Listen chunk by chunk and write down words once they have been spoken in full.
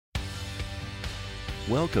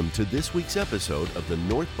Welcome to this week's episode of the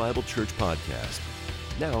North Bible Church Podcast.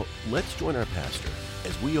 Now, let's join our pastor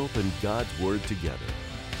as we open God's Word together.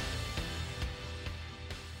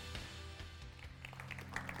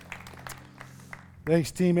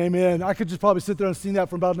 Thanks, team. Amen. I could just probably sit there and sing that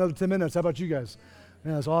for about another 10 minutes. How about you guys?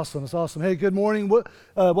 Man, that's awesome. That's awesome. Hey, good morning.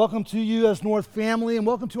 Welcome to you as North family, and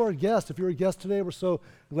welcome to our guest. If you're a guest today, we're so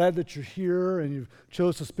glad that you're here and you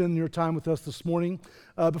chose to spend your time with us this morning.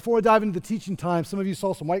 Before I dive into the teaching time, some of you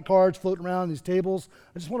saw some white cards floating around these tables.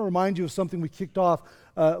 I just want to remind you of something we kicked off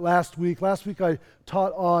last week. Last week, I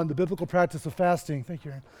taught on the biblical practice of fasting. Thank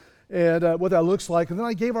you, Aaron. And what that looks like. And then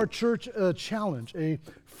I gave our church a challenge, a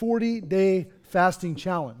 40-day fasting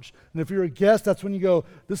challenge. And if you're a guest, that's when you go,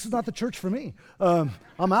 this is not the church for me. I'm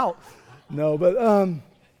out. No, but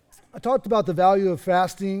I talked about the value of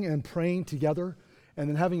fasting and praying together, and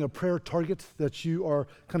then having a prayer target that you are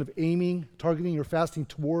kind of targeting your fasting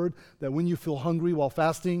toward, that when you feel hungry while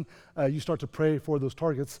fasting, you start to pray for those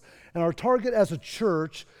targets. And our target as a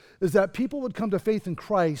church is that people would come to faith in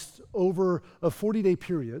Christ over a 40-day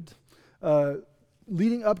period,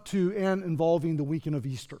 leading up to and involving the weekend of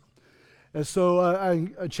Easter. And so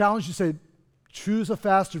I challenge you to say, choose a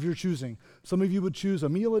fast of your choosing. Some of you would choose a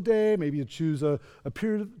meal a day, maybe you choose a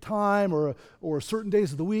period of time or certain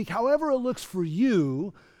days of the week. However it looks for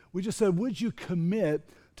you, we just said, would you commit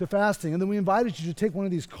to fasting? And then we invited you to take one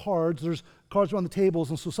of these cards. There's cards around the tables,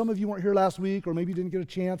 and so some of you weren't here last week, or maybe you didn't get a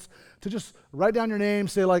chance to just write down your name,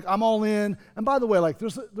 say like, I'm all in. And by the way, like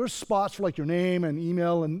there's spots for like your name and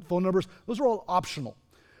email and phone numbers. Those are all optional.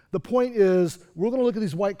 The point is, we're going to look at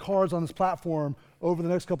these white cards on this platform over the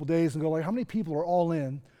next couple days and go like, how many people are all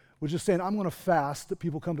in? We're just saying, I'm going to fast that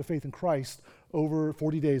people come to faith in Christ over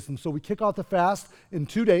 40 days. And so we kick off the fast in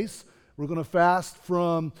 2 days. We're going to fast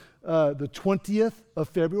from the 20th of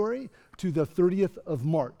February to the 30th of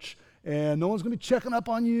March. And no one's going to be checking up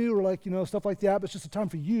on you or like, stuff like that. But it's just a time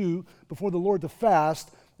for you before the Lord to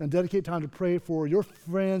fast and dedicate time to pray for your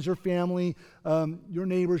friends, your family, your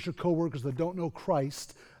neighbors, your coworkers that don't know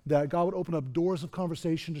Christ, that God would open up doors of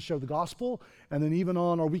conversation to share the gospel, and then even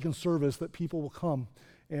on our weekend service that people will come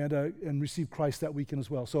and receive Christ that weekend as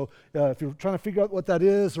well. So if you're trying to figure out what that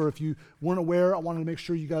is, or if you weren't aware, I wanted to make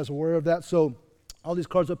sure you guys are aware of that. So all these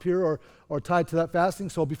cards up here are tied to that fasting.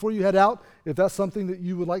 So before you head out, if that's something that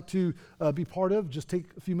you would like to be part of, just take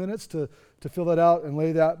a few minutes to fill that out and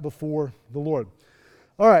lay that before the Lord.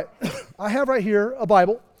 All right, I have right here a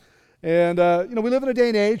Bible. And, we live in a day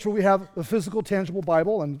and age where we have a physical, tangible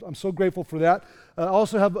Bible, and I'm so grateful for that. I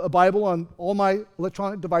also have a Bible on all my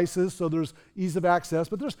electronic devices, so there's ease of access.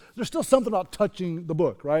 But there's still something about touching the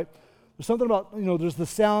book, right? There's something about, there's the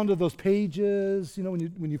sound of those pages,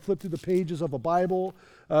 when you flip through the pages of a Bible,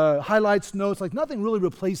 highlights, notes, like nothing really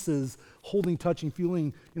replaces holding, touching,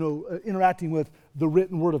 feeling, interacting with the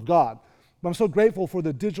written Word of God. But I'm so grateful for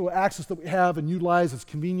the digital access that we have and utilize. It's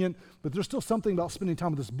convenient, but there's still something about spending time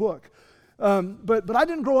with this book. But I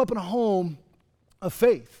didn't grow up in a home of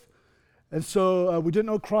faith. And so we didn't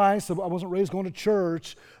know Christ. I wasn't raised going to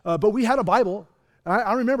church. But we had a Bible.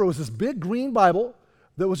 I remember it was this big green Bible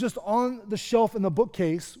that was just on the shelf in the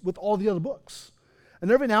bookcase with all the other books. And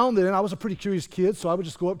every now and then, I was a pretty curious kid, so I would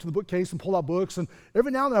just go up to the bookcase and pull out books. And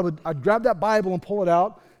every now and then, I'd grab that Bible and pull it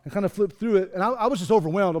out and kind of flip through it. And I was just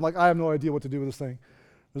overwhelmed. I'm like, I have no idea what to do with this thing.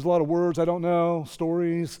 There's a lot of words I don't know,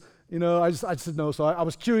 stories. I just said no. So I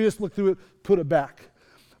was curious, looked through it, put it back.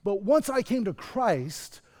 But once I came to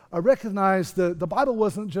Christ, I recognized that the Bible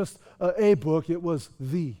wasn't just a book, it was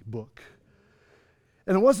the book.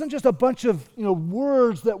 And it wasn't just a bunch of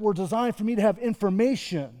words that were designed for me to have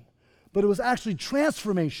information, but it was actually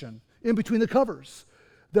transformation in between the covers.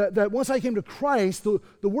 That once I came to Christ, the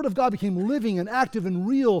Word of God became living and active and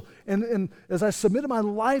real, and as I submitted my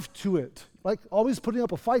life to it, like always putting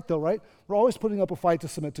up a fight though, right? We're always putting up a fight to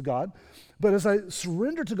submit to God. But as I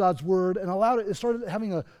surrendered to God's Word and allowed it started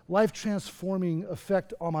having a life-transforming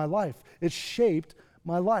effect on my life. It shaped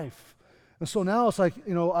my life. And so now it's like,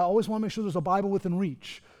 I always want to make sure there's a Bible within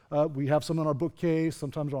reach. We have some on our bookcase,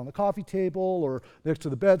 sometimes they're on the coffee table or next to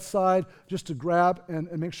the bedside, just to grab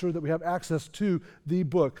and make sure that we have access to the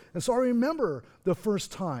book. And so I remember the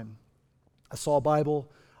first time I saw a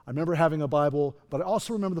Bible. I remember having a Bible, but I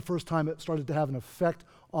also remember the first time it started to have an effect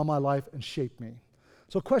on my life and shape me.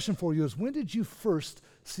 So a question for you is, when did you first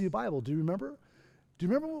see a Bible? Do you remember? Do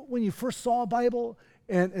you remember when you first saw a Bible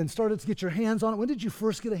and started to get your hands on it? When did you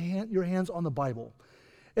first get your hands on the Bible?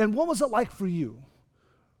 And what was it like for you?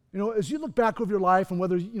 As you look back over your life and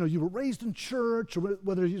whether, you were raised in church or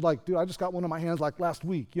whether you're like, dude, I just got one in my hands like last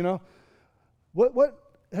week,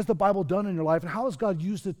 what has the Bible done in your life and how has God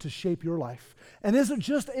used it to shape your life? And is it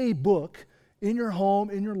just a book in your home,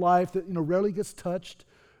 in your life that rarely gets touched?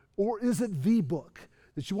 Or is it the book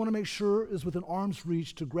that you want to make sure is within arm's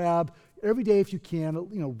reach to grab every day if you can,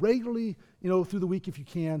 regularly, through the week if you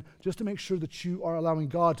can, just to make sure that you are allowing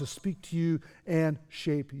God to speak to you and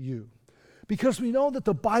shape you? Because we know that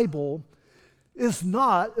the Bible is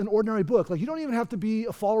not an ordinary book. Like, you don't even have to be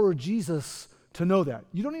a follower of Jesus to know that.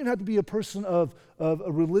 You don't even have to be a person of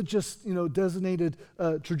a religious, designated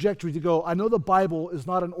trajectory to go, I know the Bible is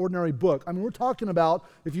not an ordinary book. I mean, we're talking about,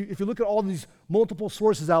 if you look at all these multiple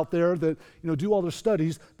sources out there that, do all their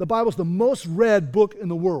studies, the Bible's the most read book in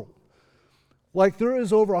the world. Like, there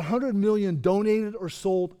is over 100 million donated or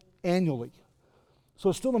sold annually. So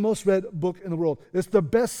it's still the most read book in the world. It's the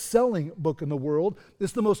best-selling book in the world.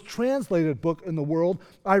 It's the most translated book in the world.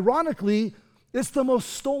 Ironically, it's the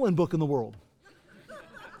most stolen book in the world.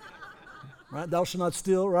 Right? Thou shalt not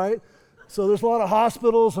steal, right? So there's a lot of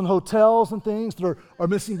hospitals and hotels and things that are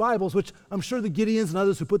missing Bibles, which I'm sure the Gideons and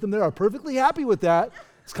others who put them there are perfectly happy with that.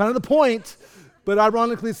 It's kind of the point. But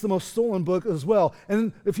ironically, it's the most stolen book as well.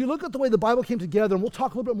 And if you look at the way the Bible came together, and we'll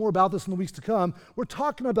talk a little bit more about this in the weeks to come, we're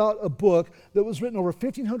talking about a book that was written over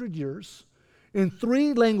 1,500 years in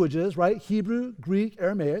 3 languages, right? Hebrew, Greek,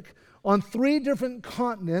 Aramaic, on 3 different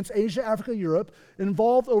continents, Asia, Africa, Europe,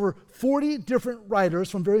 involved over 40 different writers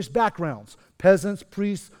from various backgrounds, peasants,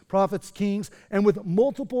 priests, prophets, kings, and with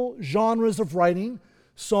multiple genres of writing,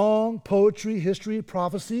 song, poetry, history,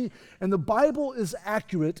 prophecy. And the Bible is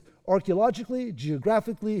accurate archaeologically,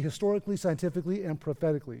 geographically, historically, scientifically, and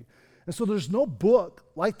prophetically. And so there's no book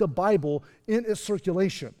like the Bible in its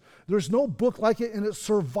circulation. There's no book like it in its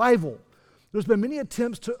survival. There's been many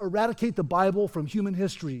attempts to eradicate the Bible from human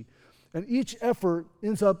history, and each effort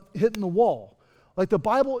ends up hitting the wall. Like, the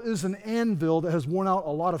Bible is an anvil that has worn out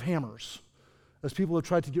a lot of hammers as people have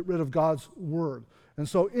tried to get rid of God's word. And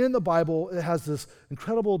so in the Bible, it has this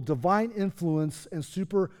incredible divine influence and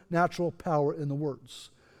supernatural power in the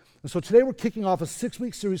words. And so today we're kicking off a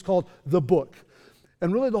 6-week series called The Book.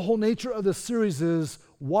 And really the whole nature of this series is,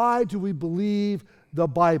 why do we believe the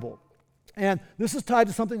Bible? And this is tied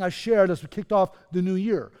to something I shared as we kicked off the new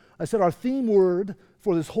year. I said our theme word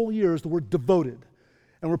for this whole year is the word devoted.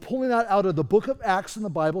 And we're pulling that out of the book of Acts in the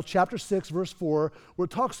Bible, chapter 6, verse 4, where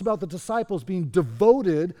it talks about the disciples being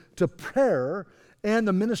devoted to prayer and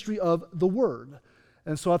the ministry of the word.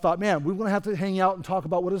 And so I thought, man, we're going to have to hang out and talk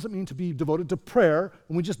about what does it mean to be devoted to prayer.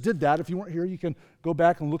 And we just did that. If you weren't here, you can go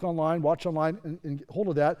back and look online, watch online, and get hold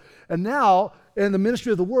of that. And now, in the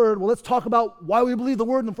ministry of the word, well, let's talk about why we believe the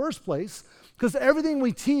word in the first place. Because everything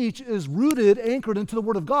we teach is rooted, anchored into the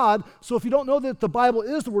word of God. So if you don't know that the Bible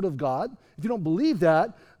is the word of God, if you don't believe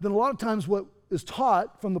that, then a lot of times what is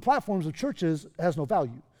taught from the platforms of churches has no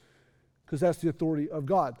value. Because that's the authority of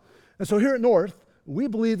God. And so here at North, we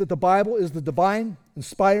believe that the Bible is the divine,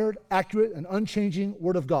 inspired, accurate, and unchanging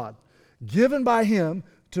Word of God, given by Him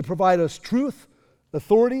to provide us truth,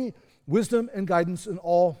 authority, wisdom, and guidance in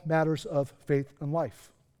all matters of faith and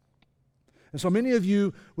life. And so many of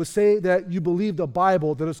you would say that you believe the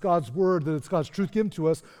Bible, that it's God's Word, that it's God's truth given to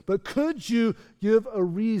us, but could you give a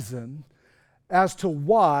reason as to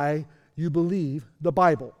why you believe the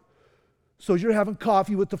Bible? So you're having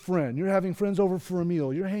coffee with a friend, you're having friends over for a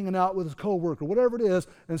meal, you're hanging out with a coworker, whatever it is,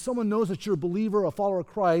 and someone knows that you're a believer, a follower of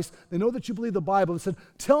Christ, they know that you believe the Bible, and said,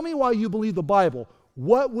 tell me why you believe the Bible.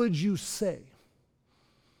 What would you say?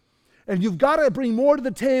 And you've got to bring more to the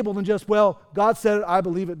table than just, well, God said it, I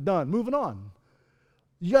believe it, done. Moving on.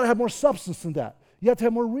 You got to have more substance than that. You have to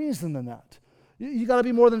have more reason than that. You got to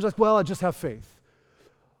be more than just, well, I just have faith.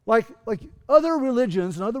 Like other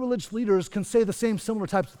religions and other religious leaders can say the same similar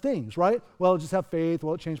types of things, right? Well, just have faith,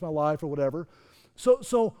 well, it changed my life or whatever.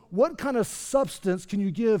 So what kind of substance can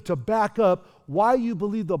you give to back up why you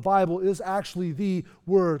believe the Bible is actually the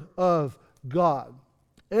Word of God?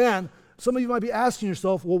 And some of you might be asking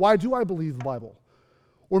yourself, well, why do I believe the Bible?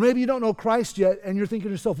 Or maybe you don't know Christ yet and you're thinking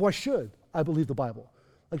to yourself, why should I believe the Bible?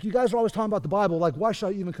 Like, you guys are always talking about the Bible, like, why should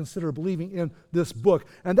I even consider believing in this book?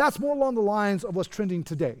 And that's more along the lines of what's trending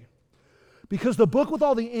today. Because the book with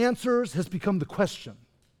all the answers has become the question.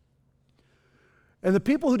 And the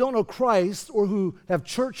people who don't know Christ, or who have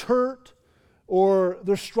church hurt, or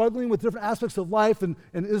they're struggling with different aspects of life, and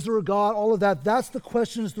is there a God, all of that, that's the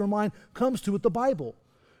questions their mind comes to with the Bible.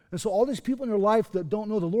 And so all these people in your life that don't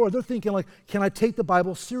know the Lord, they're thinking like, can I take the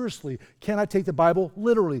Bible seriously? Can I take the Bible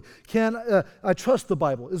literally? Can I trust the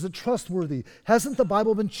Bible? Is it trustworthy? Hasn't the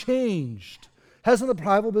Bible been changed? Hasn't the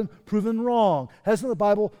Bible been proven wrong? Hasn't the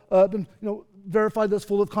Bible been verified that's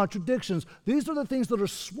full of contradictions? These are the things that are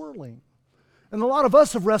swirling. And a lot of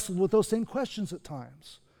us have wrestled with those same questions at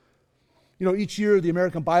times. You know, each year the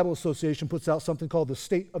American Bible Association puts out something called the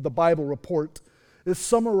State of the Bible Report. It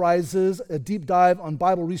summarizes a deep dive on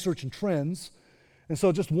Bible research and trends. And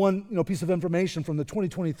so just one piece of information from the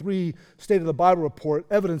 2023 State of the Bible Report,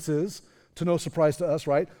 evidence is, to no surprise to us,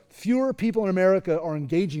 right? Fewer people in America are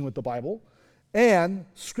engaging with the Bible, and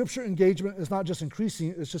Scripture engagement is not just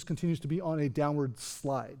increasing, it just continues to be on a downward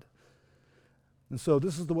slide. And so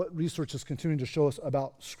this is what research is continuing to show us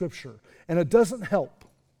about Scripture. And it doesn't help.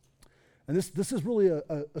 And this is really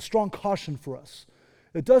a strong caution for us.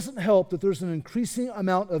 It doesn't help that there's an increasing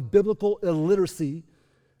amount of biblical illiteracy.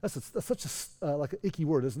 That's such a like an icky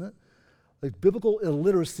word, isn't it? Like biblical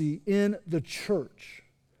illiteracy in the church.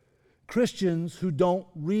 Christians who don't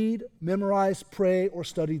read, memorize, pray, or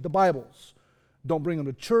study the Bibles. Don't bring them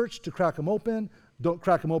to church to crack them open. Don't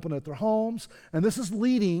crack them open at their homes. And this is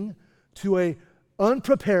leading to a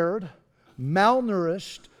unprepared,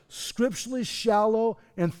 malnourished, scripturally shallow,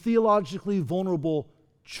 and theologically vulnerable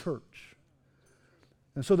church.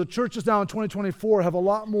 And so the churches now in 2024 have a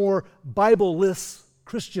lot more Bible-less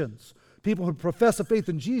Christians, people who profess a faith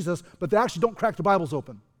in Jesus, but they actually don't crack their Bibles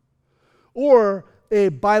open. Or a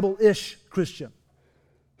Bible-ish Christian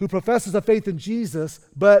who professes a faith in Jesus,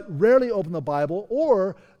 but rarely open the Bible,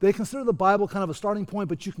 or they consider the Bible kind of a starting point,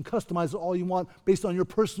 but you can customize it all you want based on your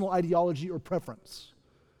personal ideology or preference.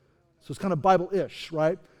 So it's kind of Bible-ish,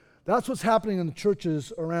 right? That's what's happening in the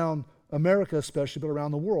churches around America especially, but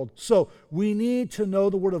around the world. So we need to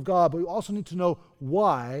know the Word of God, but we also need to know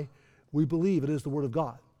why we believe it is the Word of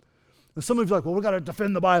God. And some of you are like, well, we've got to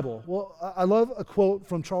defend the Bible. Well, I love a quote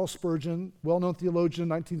from Charles Spurgeon, well-known theologian,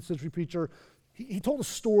 19th century preacher. He told a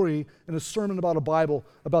story in a sermon about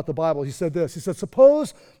the Bible. He said this. He said,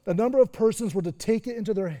 suppose a number of persons were to take it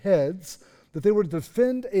into their heads that they were to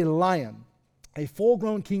defend a lion, a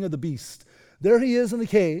full-grown king of the beast. There he is in the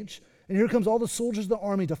cage, and here comes all the soldiers of the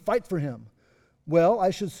army to fight for him. Well,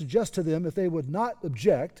 I should suggest to them, if they would not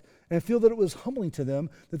object and feel that it was humbling to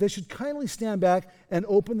them, that they should kindly stand back and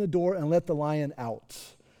open the door and let the lion out.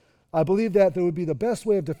 I believe that would be the best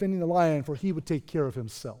way of defending the lion, for he would take care of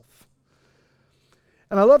himself.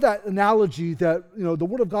 And I love that analogy that, the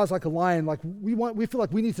Word of God is like a lion. Like we feel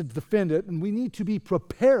like we need to defend it, and we need to be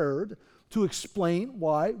prepared to explain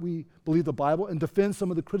why we believe the Bible and defend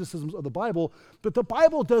some of the criticisms of the Bible. But the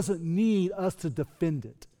Bible doesn't need us to defend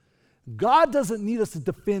it. God doesn't need us to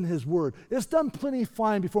defend His Word. It's done plenty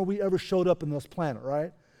fine before we ever showed up in this planet,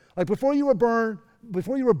 right? Like before you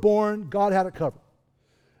were born, God had it covered.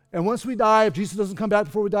 And once we die, if Jesus doesn't come back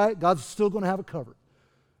before we die, God's still going to have it covered.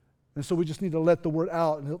 And so we just need to let the Word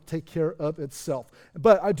out, and it'll take care of itself.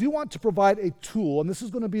 But I do want to provide a tool, and this is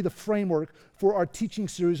going to be the framework for our teaching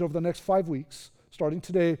series over the next 5 weeks. Starting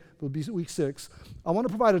today, it'll be week 6. I want to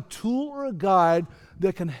provide a tool or a guide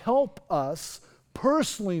that can help us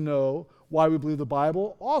personally know why we believe the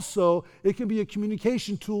Bible. Also, it can be a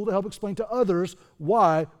communication tool to help explain to others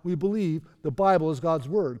why we believe the Bible is God's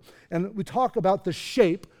Word. And we talk about the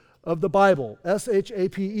shape of the Bible,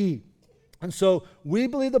 S-H-A-P-E. And so we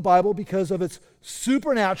believe the Bible because of its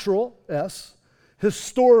supernatural, S,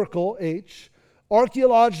 historical, H,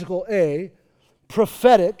 archaeological, A,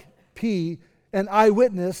 prophetic, P, and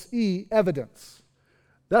eyewitness, E, evidence.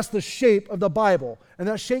 That's the shape of the Bible. And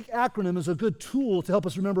that SHAKE acronym is a good tool to help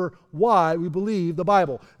us remember why we believe the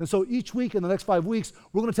Bible. And so each week in the next 5 weeks,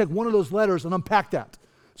 we're going to take one of those letters and unpack that.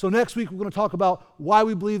 So next week, we're going to talk about why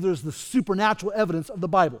we believe there's the supernatural evidence of the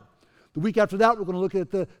Bible. The week after that, we're going to look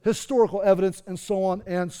at the historical evidence and so on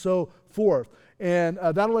and so forth. And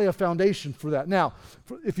that'll lay a foundation for that. Now,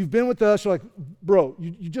 if you've been with us, you're like, bro,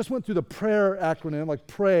 you just went through the prayer acronym, like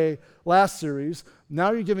pray, last series.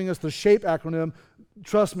 Now you're giving us the SHAPE acronym.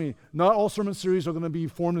 Trust me, not all sermon series are going to be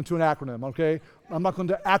formed into an acronym, okay? I'm not going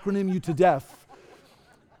to acronym you to death.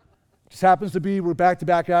 It just happens to be we're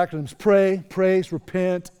back-to-back acronyms. Pray, praise,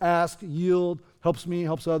 repent, ask, yield, helps me,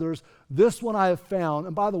 helps others. This one I have found,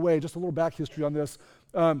 and by the way, just a little back history on this.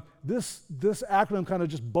 This acronym kind of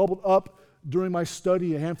just bubbled up during my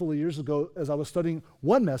study a handful of years ago as I was studying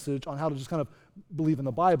one message on how to just kind of believe in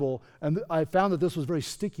the Bible. And I found that this was very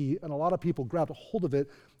sticky, and a lot of people grabbed a hold of it,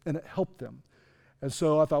 and it helped them. And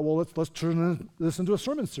so I thought, well, let's turn this into a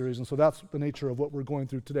sermon series. And so that's the nature of what we're going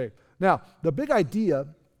through today. Now, the big idea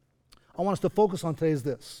I want us to focus on today is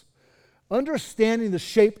this. Understanding the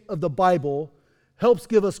shape of the Bible helps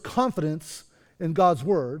give us confidence in God's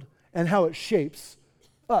Word and how it shapes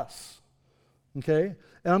us, okay?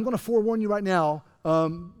 And I'm going to forewarn you right now,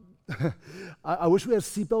 I wish we had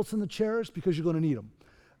seatbelts in the chairs because you're going to need them.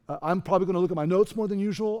 I'm probably going to look at my notes more than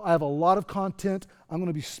usual. I have a lot of content. I'm going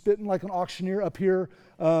to be spitting like an auctioneer up here.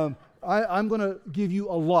 I'm going to give you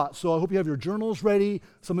a lot. So I hope you have your journals ready.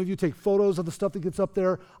 Some of you take photos of the stuff that gets up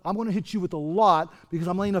there. I'm going to hit you with a lot because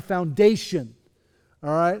I'm laying a foundation. All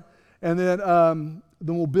right? And then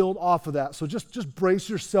we'll build off of that. So just brace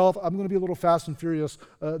yourself. I'm going to be a little fast and furious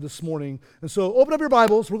this morning. And so open up your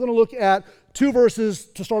Bibles. We're going to look at 2 verses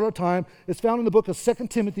to start our time. It's found in the book of 2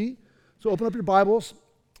 Timothy. So open up your Bibles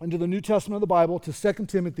into the New Testament of the Bible to 2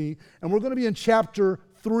 Timothy. And we're going to be in chapter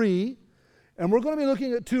 3. And we're going to be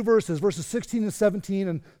looking at 2 verses, verses 16 and 17,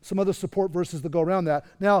 and some other support verses that go around that.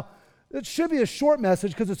 Now, it should be a short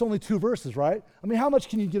message because it's only 2 verses, right? I mean, how much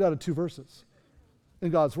can you get out of 2 verses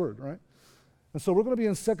in God's Word, right? And so we're going to be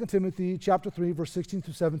in 2 Timothy chapter 3, verse 16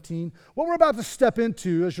 through 17. What we're about to step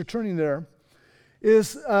into as you're turning there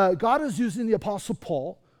is God is using the Apostle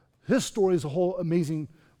Paul. His story is a whole amazing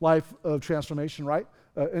life of transformation, right?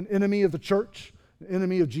 An enemy of the church, an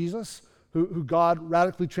enemy of Jesus, who God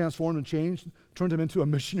radically transformed and changed, turned him into a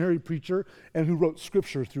missionary preacher, and who wrote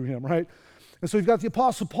scripture through him, right? And so you've got the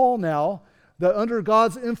Apostle Paul now that under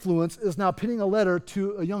God's influence is now penning a letter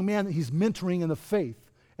to a young man that he's mentoring in the faith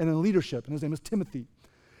and in leadership, and his name is Timothy.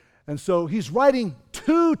 And so he's writing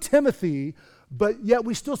to Timothy, but yet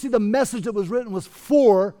we still see the message that was written was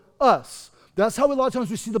for us. That's how a lot of times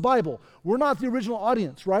we see the Bible. We're not the original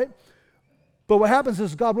audience, right? But what happens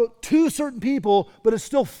is God wrote to certain people, but it's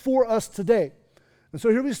still for us today. And so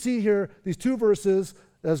here we see these 2 verses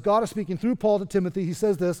as God is speaking through Paul to Timothy. He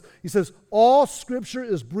says this. He says, all Scripture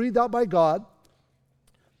is breathed out by God,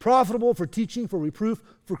 profitable for teaching, for reproof,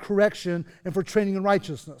 for correction, and for training in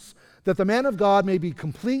righteousness, that the man of God may be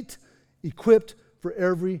complete, equipped for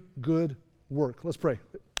every good work. Let's pray.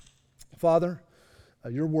 Father,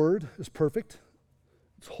 your word is perfect.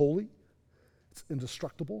 It's holy. It's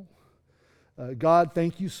indestructible. God,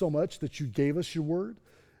 thank you so much that you gave us your word.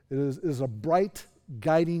 It is a bright,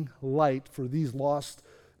 guiding light for these lost,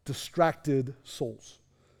 distracted souls.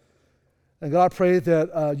 And God, I pray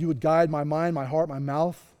that you would guide my mind, my heart, my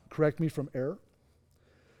mouth, correct me from error.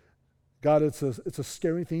 God, it's a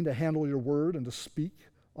scary thing to handle your word and to speak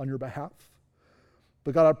on your behalf.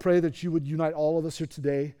 But God, I pray that you would unite all of us here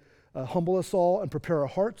today, humble us all, and prepare our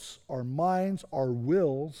hearts, our minds, our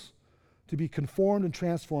wills to be conformed and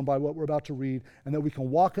transformed by what we're about to read, and that we can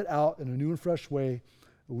walk it out in a new and fresh way,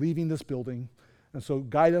 leaving this building. And so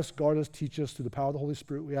guide us, guard us, teach us through the power of the Holy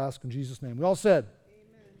Spirit, we ask in Jesus' name. We all said,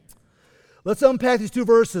 amen. Let's unpack these 2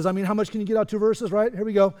 verses. I mean, how much can you get out 2 verses, right? Here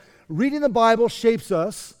we go. Reading the Bible shapes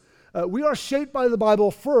us. We are shaped by the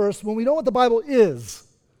Bible first when we know what the Bible is.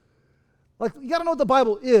 Like, you got to know what the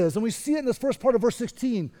Bible is. And we see it in this first part of verse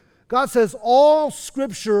 16. God says all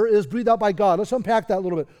Scripture is breathed out by God. Let's unpack that a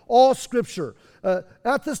little bit. All Scripture.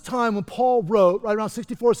 At this time when Paul wrote, right around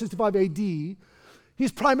 64, 65 AD,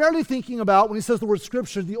 he's primarily thinking about, when he says the word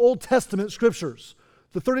Scripture, the Old Testament Scriptures.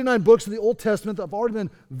 The 39 books of the Old Testament that have already been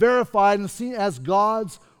verified and seen as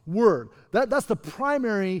God's Word. That's the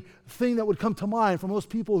primary thing that would come to mind for most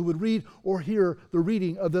people who would read or hear the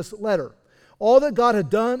reading of this letter. All that God had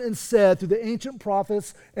done and said through the ancient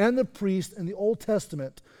prophets and the priests in the Old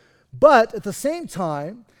Testament. But at the same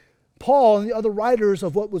time, Paul and the other writers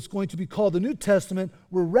of what was going to be called the New Testament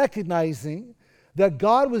were recognizing that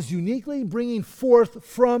God was uniquely bringing forth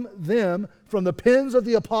from them, from the pens of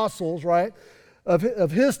the apostles, right,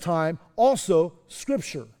 of his time, also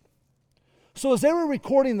Scripture. So as they were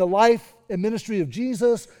recording the life and ministry of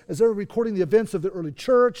Jesus, as they were recording the events of the early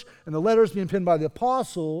church and the letters being penned by the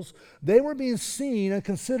apostles, they were being seen and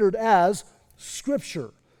considered as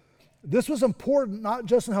Scripture. This was important not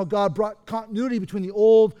just in how God brought continuity between the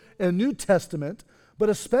Old and New Testament, but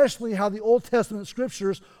especially how the Old Testament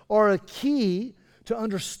Scriptures are a key to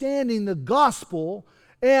understanding the gospel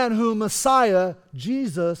and who Messiah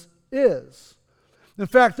Jesus is. In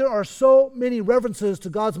fact, there are so many references to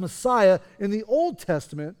God's Messiah in the Old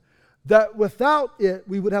Testament that without it,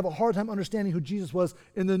 we would have a hard time understanding who Jesus was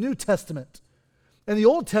in the New Testament. And the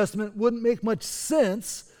Old Testament wouldn't make much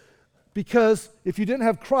sense because if you didn't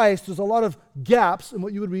have Christ, there's a lot of gaps in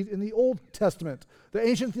what you would read in the Old Testament. The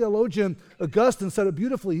ancient theologian Augustine said it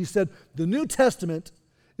beautifully. He said, the New Testament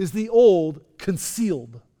is the Old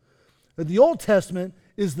concealed. And the Old Testament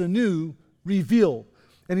is the New revealed.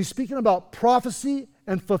 And he's speaking about prophecy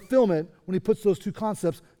and fulfillment when he puts those 2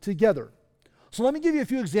 concepts together. So let me give you a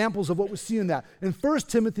few examples of what we see in that. In 1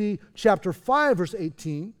 Timothy chapter 5, verse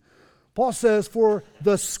 18, Paul says, for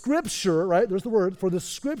the Scripture, right, there's the word, for the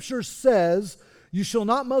Scripture says, you shall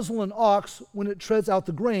not muzzle an ox when it treads out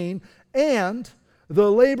the grain, and the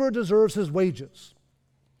laborer deserves his wages.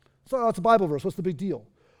 So that's a Bible verse. What's the big deal?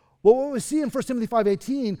 Well, what we see in 1 Timothy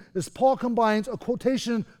 5:18 is Paul combines a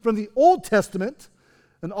quotation from the Old Testament,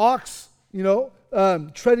 an ox,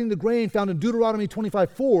 treading the grain found in Deuteronomy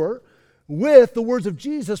 25:4 with the words of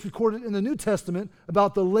Jesus recorded in the New Testament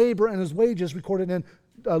about the labor and his wages recorded in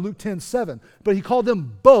Luke 10:7. But he called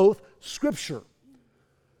them both Scripture.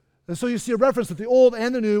 And so you see a reference that the Old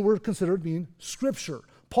and the New were considered being Scripture.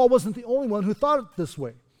 Paul wasn't the only one who thought it this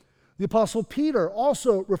way. The Apostle Peter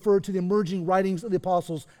also referred to the emerging writings of the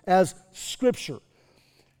apostles as Scripture.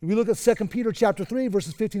 If we look at 2 Peter chapter 3,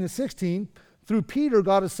 verses 15 and 16, through Peter,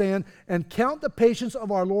 God is saying, "And count the patience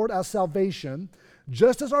of our Lord as salvation,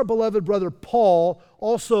 just as our beloved brother Paul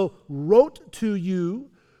also wrote to you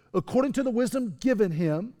according to the wisdom given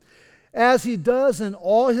him, as he does in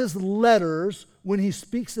all his letters when he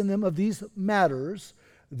speaks in them of these matters.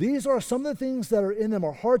 These are some of the things that are in them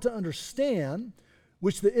are hard to understand,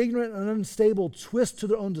 which the ignorant and unstable twist to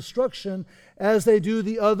their own destruction, as they do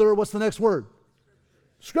the other," what's the next word?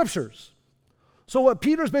 Scriptures. So what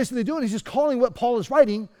Peter's basically doing, he's just calling what Paul is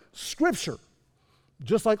writing Scripture,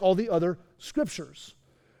 just like all the other Scriptures.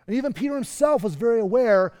 And even Peter himself was very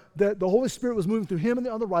aware that the Holy Spirit was moving through him and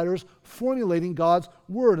the other writers, formulating God's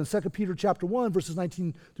Word. In 2 Peter chapter 1, verses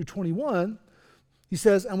 19 through 21, he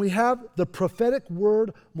says, "And we have the prophetic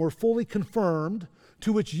word more fully confirmed,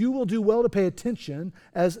 to which you will do well to pay attention,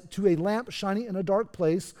 as to a lamp shining in a dark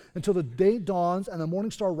place until the day dawns and the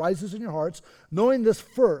morning star rises in your hearts, knowing this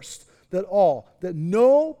first, that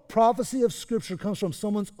no prophecy of Scripture comes from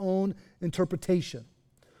someone's own interpretation.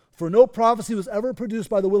 For no prophecy was ever produced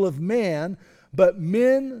by the will of man, but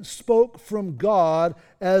men spoke from God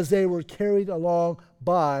as they were carried along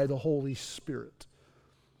by the Holy Spirit."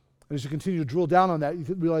 And as you continue to drill down on that, you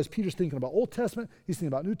realize Peter's thinking about Old Testament, he's thinking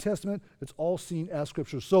about New Testament. It's all seen as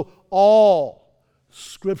Scripture. So all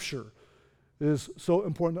Scripture is so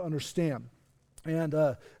important to understand. And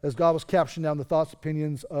as God was capturing down the thoughts,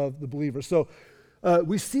 opinions of the believers. So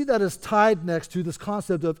we see that as tied next to this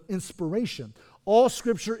concept of inspiration. All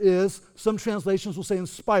Scripture is, some translations will say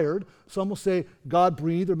inspired, some will say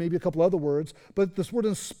God-breathed, or maybe a couple other words, but this word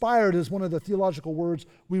inspired is one of the theological words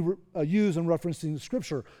we use in referencing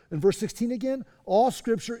Scripture. In verse 16 again, all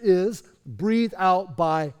Scripture is breathed out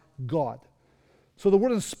by God. So the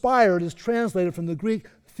word inspired is translated from the Greek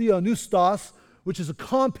theopneustos, which is a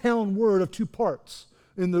compound word of two parts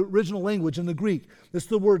in the original language in the Greek. It's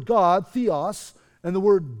the word God, theos, and the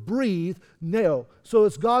word breathe, neo. So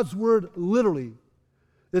it's God's word literally.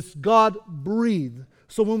 It's God breathed.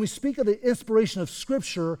 So when we speak of the inspiration of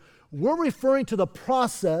Scripture, we're referring to the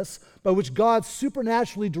process by which God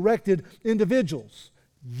supernaturally directed individuals,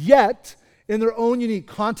 yet in their own unique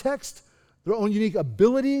context, their own unique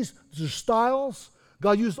abilities, their styles.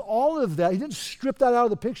 God used all of that. He didn't strip that out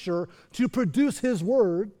of the picture to produce His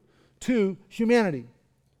word to humanity.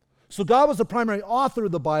 So God was the primary author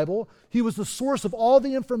of the Bible. He was the source of all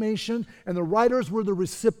the information, and the writers were the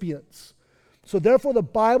recipients. So therefore, the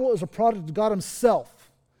Bible is a product of God Himself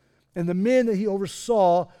and the men that He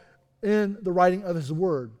oversaw in the writing of His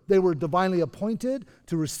word. They were divinely appointed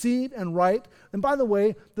to receive and write. And by the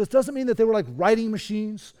way, this doesn't mean that they were like writing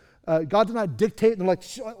machines. God did not dictate, and they're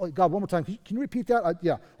like, God, one more time, can you repeat that?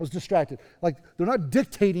 I was distracted. Like, they're not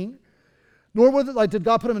dictating, nor was it like, did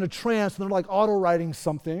God put them in a trance and they're like auto-writing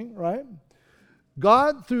something, right?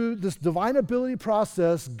 God, through this divine ability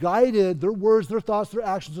process, guided their words, their thoughts, their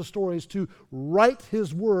actions, their stories to write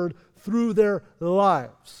His word through their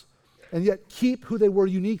lives, and yet keep who they were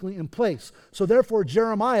uniquely in place. So therefore,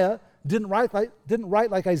 Jeremiah didn't write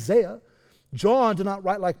like Isaiah. John did not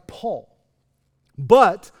write like Paul.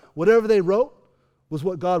 But whatever they wrote was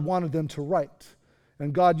what God wanted them to write.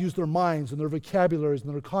 And God used their minds and their vocabularies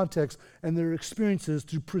and their context and their experiences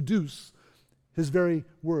to produce His very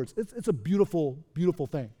words. It's a beautiful, beautiful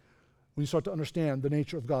thing when you start to understand the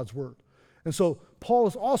nature of God's word. And so Paul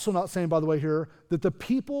is also not saying, by the way, here, that the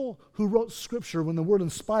people who wrote Scripture, when the word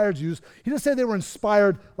inspired used, he didn't say they were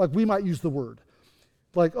inspired like we might use the word.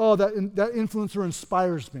 Like, oh, that influencer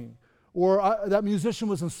inspires me. Or that musician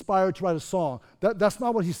was inspired to write a song. That's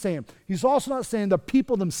not what he's saying. He's also not saying the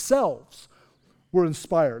people themselves were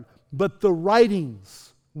inspired, but the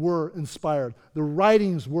writings were inspired. The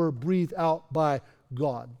writings were breathed out by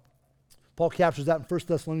God. Paul captures that in 1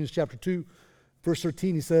 Thessalonians chapter 2, verse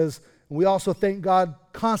 13. He says, "And we also thank God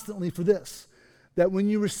constantly for this, that when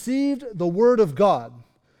you received the word of God,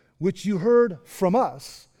 which you heard from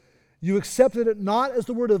us, you accepted it not as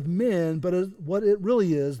the word of men, but as what it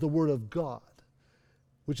really is, the word of God,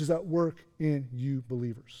 which is at work in you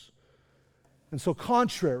believers." And so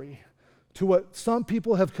contrary to what some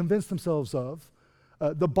people have convinced themselves of,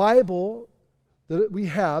 the Bible that we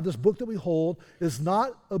have, this book that we hold, is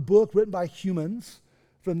not a book written by humans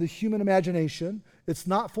from the human imagination. It's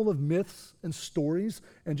not full of myths and stories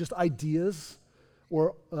and just ideas.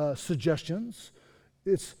 or suggestions.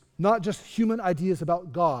 It's not just human ideas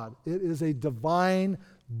about God. It is a divine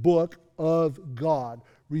book of God,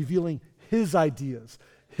 revealing his ideas,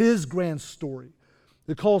 his grand story.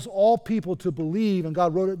 It calls all people to believe, and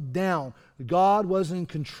God wrote it down. God was in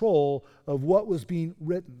control of what was being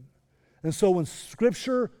written. And so when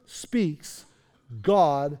Scripture speaks,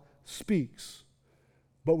 God speaks.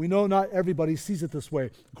 But we know not everybody sees it this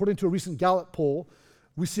way. According to a recent Gallup poll,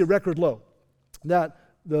 we see a record low. That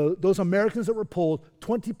those Americans that were polled,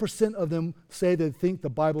 20% of them say they think the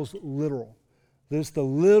Bible's literal. That it's the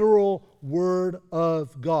literal Word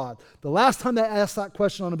of God. The last time they asked that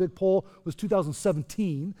question on a big poll was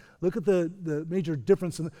 2017. Look at the major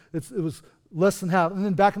difference. It was less than half. And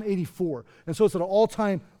then back in 84. And so it's at an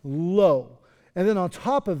all-time low. And then on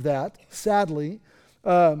top of that, sadly,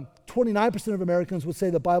 29% of Americans would say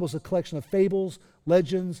the Bible is a collection of fables,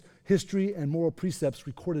 legends, history, and moral precepts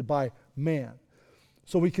recorded by man.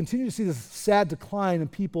 So we continue to see this sad decline in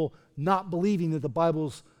people not believing that the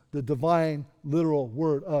Bible's the divine, literal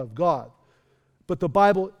Word of God. But the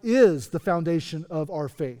Bible is the foundation of our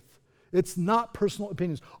faith. It's not personal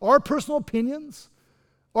opinions. Our personal opinions,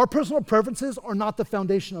 our personal preferences are not the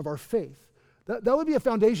foundation of our faith. That would be a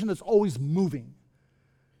foundation that's always moving,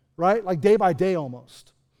 right? Like day by day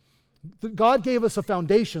almost. God gave us a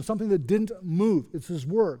foundation, something that didn't move. It's His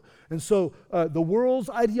Word. And so the world's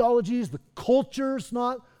ideologies, the culture's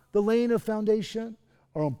not the laying of foundation.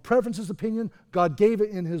 Our own preferences, opinion, God gave it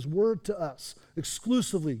in His Word to us.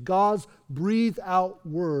 Exclusively, God's breathed out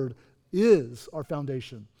Word is our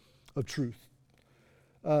foundation of truth.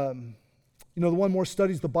 The one more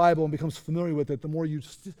studies the Bible and becomes familiar with it, the more you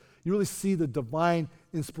really see the divine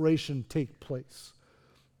inspiration take place.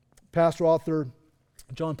 Pastor author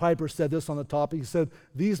John Piper said this on the topic. He said,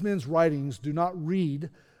 "These men's writings do not read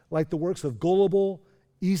like the works of gullible,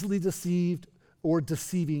 easily deceived, or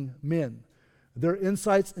deceiving men. Their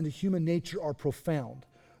insights into human nature are profound.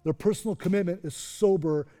 Their personal commitment is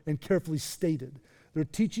sober and carefully stated. Their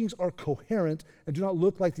teachings are coherent and do not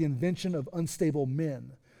look like the invention of unstable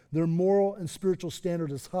men. Their moral and spiritual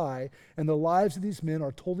standard is high, and the lives of these men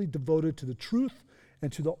are totally devoted to the truth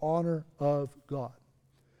and to the honor of God."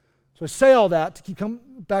 So I say all that to keep coming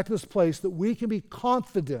back to this place that we can be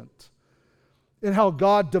confident in how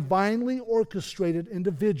God divinely orchestrated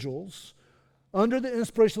individuals under the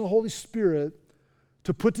inspiration of the Holy Spirit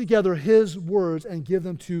to put together His words and give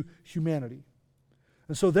them to humanity.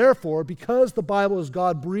 And so therefore, because the Bible is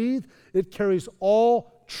God-breathed, it carries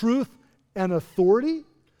all truth and authority.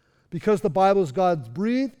 Because the Bible is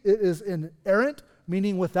God-breathed, it is inerrant,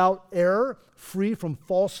 meaning without error, free from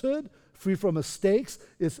falsehood, free from mistakes.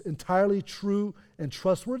 It's entirely true and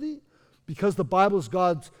trustworthy. Because the Bible is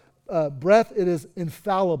God's breath, it is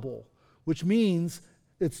infallible, which means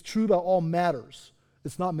it's true about all matters.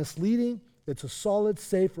 It's not misleading. It's a solid,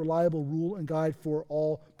 safe, reliable rule and guide for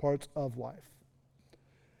all parts of life.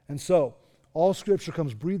 And so, all Scripture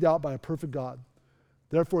comes breathed out by a perfect God.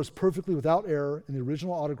 Therefore, it's perfectly without error in the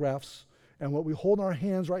original autographs. And what we hold in our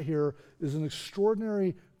hands right here is an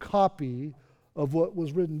extraordinary copy of what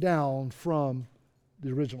was written down from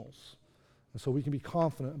the originals. And so we can be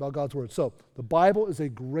confident about God's Word. So, the Bible is a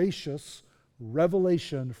gracious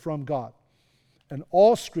revelation from God. And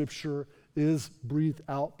all Scripture is breathed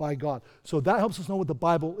out by God. So that helps us know what the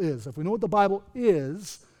Bible is. If we know what the Bible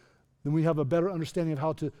is, then we have a better understanding of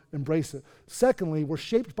how to embrace it. Secondly, we're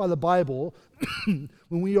shaped by the Bible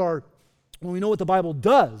when we know what the Bible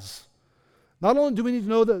does. Not only do we need to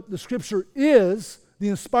know that the Scripture is the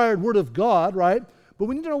inspired Word of God, right? But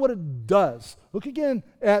we need to know what it does. Look again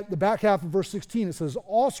at the back half of verse 16. It says,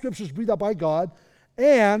 "All Scripture is breathed out by God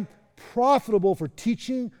and profitable for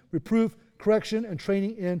teaching, reproof, correction, and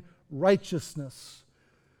training in righteousness."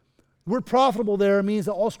 The word profitable there means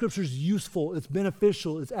that all Scripture is useful, it's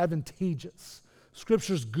beneficial, it's advantageous.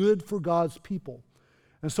 Scripture is good for God's people.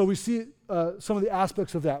 And so we see some of the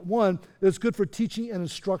aspects of that. One, it's good for teaching and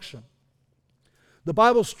instruction. The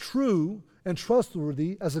Bible's true and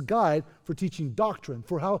trustworthy as a guide for teaching doctrine,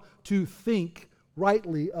 for how to think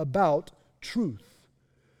rightly about truth.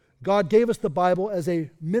 God gave us the Bible as a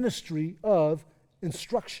ministry of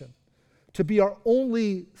instruction, to be our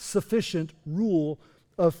only sufficient rule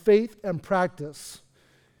of faith and practice.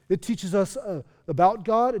 It teaches us about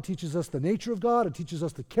God. It teaches us the nature of God. It teaches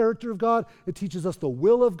us the character of God. It teaches us the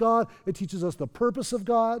will of God. It teaches us the purpose of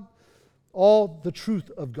God, all the truth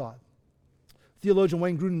of God. Theologian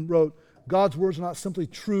Wayne Grudem wrote, "God's words are not simply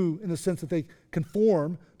true in the sense that they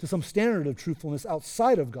conform to some standard of truthfulness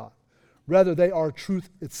outside of God. Rather, they are truth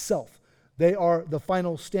itself. They are the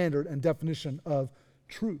final standard and definition of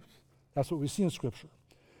truth." That's what we see in Scripture.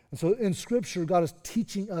 And so in Scripture, God is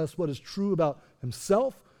teaching us what is true about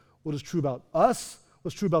himself, what is true about us,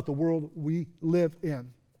 what's true about the world we live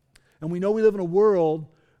in. And we know we live in a world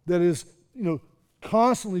that is,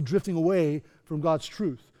 constantly drifting away from God's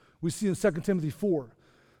truth. We see in 2 Timothy 4,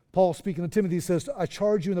 Paul speaking to Timothy says, I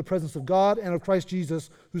charge you in the presence of God and of Christ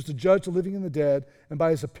Jesus, who's to judge the living and the dead, and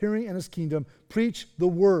by his appearing in his kingdom, preach the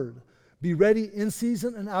word. Be ready in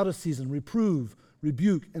season and out of season. Reprove,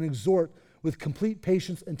 rebuke, and exhort with complete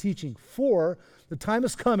patience and teaching. For the time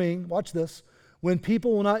is coming, watch this, when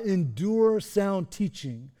people will not endure sound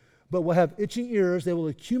teaching, but will have itching ears. They will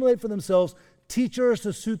accumulate for themselves teachers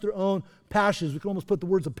to suit their own passions. We can almost put the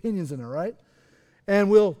words opinions in there, right? And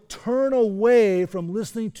will turn away from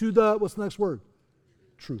listening to what's the next word?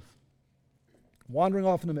 Truth. Wandering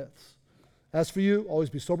off into myths. As for you, always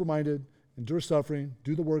be sober-minded, endure suffering,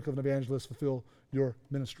 do the work of an evangelist, fulfill your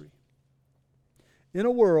ministry. In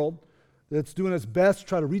a world that's doing its best to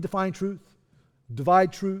try to redefine truth,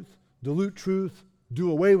 divide truth, dilute truth, do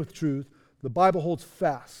away with truth, the Bible holds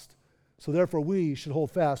fast. So therefore, we should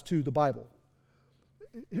hold fast to the Bible.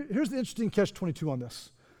 Here's the interesting catch-22 on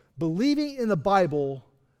this. Believing in the Bible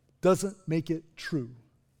doesn't make it true.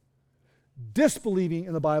 Disbelieving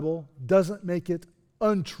in the Bible doesn't make it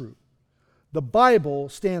untrue. The Bible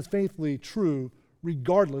stands faithfully true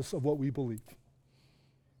regardless of what we believe.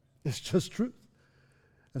 It's just truth.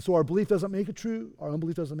 And so our belief doesn't make it true. Our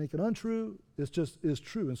unbelief doesn't make it untrue. It just is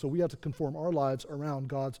true. And so we have to conform our lives around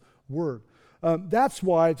God's word. That's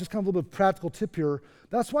why, just kind of a little bit of practical tip here,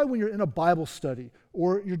 that's why when you're in a Bible study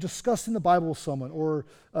or you're discussing the Bible with someone or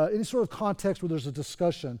any sort of context where there's a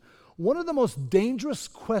discussion, one of the most dangerous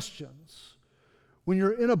questions when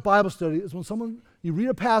you're in a Bible study is when you read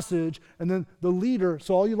a passage and then the leader,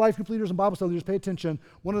 so all you life group leaders and Bible study leaders, pay attention,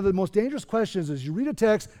 one of the most dangerous questions is you read a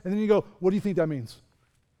text and then you go, what do you think that means?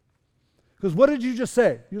 Because what did you just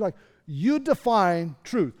say? You're like, you define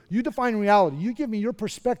truth. You define reality. You give me your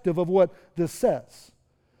perspective of what this says.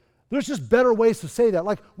 There's just better ways to say that.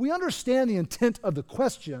 Like, we understand the intent of the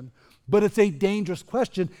question, but it's a dangerous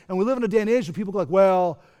question. And we live in a day and age where people go like,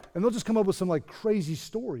 well, and they'll just come up with some like crazy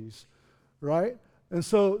stories, right? And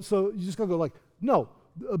so you just gotta go like, no.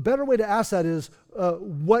 A better way to ask that is,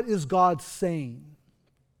 what is God saying?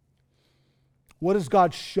 What is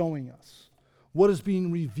God showing us? What is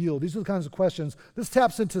being revealed? These are the kinds of questions. This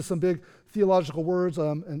taps into some big theological words,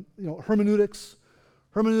 and hermeneutics.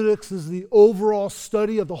 Hermeneutics is the overall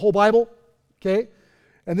study of the whole Bible, okay?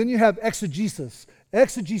 And then you have exegesis.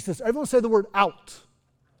 Exegesis, everyone say the word out.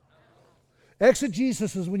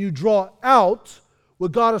 Exegesis is when you draw out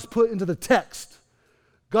what God has put into the text.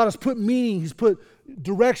 God has put meaning, he's put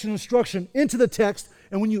direction, instruction into the text,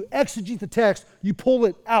 and when you exegete the text, you pull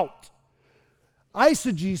it out.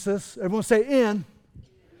 Eisegesis, everyone say in.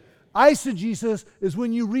 Eisegesis is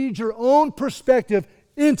when you read your own perspective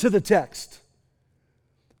into the text.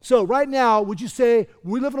 So right now, would you say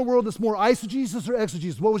we live in a world that's more eisegesis or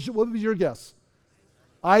exegesis? What would be your guess?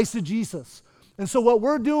 Eisegesis. And so what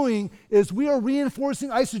we're doing is we are reinforcing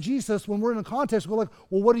eisegesis when we're in a context. We're like,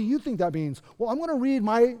 well, what do you think that means? Well, I'm going to read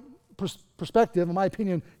my perspective and my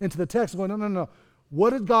opinion into the text. I'm going, no. What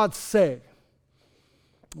did God say?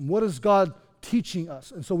 And what is God teaching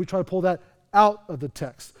us? And so we try to pull that out of the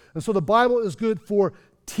text. And so the Bible is good for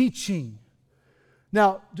teaching.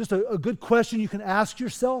 Now, just a good question you can ask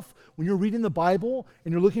yourself when you're reading the Bible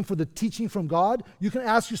and you're looking for the teaching from God, you can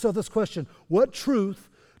ask yourself this question: what truth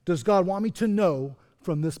does God want me to know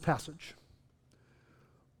from this passage?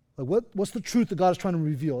 Like what's the truth that God is trying to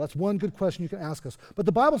reveal? That's one good question you can ask us. But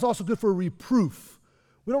the Bible is also good for reproof.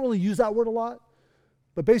 We don't really use that word a lot,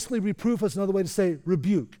 but basically reproof is another way to say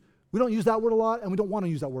rebuke. We don't use that word a lot, and we don't want to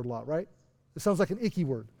use that word a lot, right? It sounds like an icky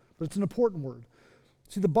word, but it's an important word.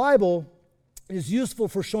 See, the Bible is useful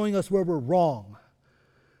for showing us where we're wrong.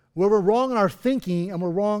 Where we're wrong in our thinking, and we're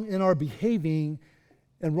wrong in our behaving,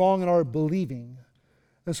 and wrong in our believing.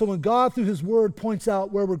 And so when God, through his word, points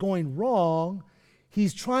out where we're going wrong,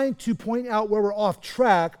 he's trying to point out where we're off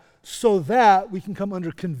track so that we can come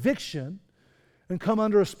under conviction and come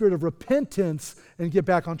under a spirit of repentance and get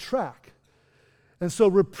back on track. And so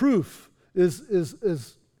reproof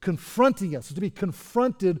is confronting us, to be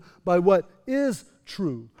confronted by what is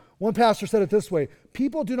true. One pastor said it this way: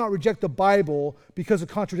 people do not reject the Bible because it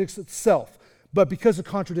contradicts itself, but because it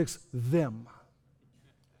contradicts them.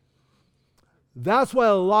 That's why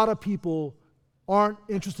a lot of people aren't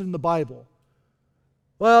interested in the Bible.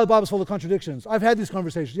 Well, the Bible's full of contradictions. I've had these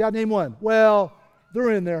conversations. Yeah, name one. Well,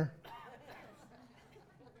 they're in there.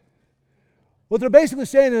 What they're basically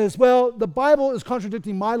saying is, well, the Bible is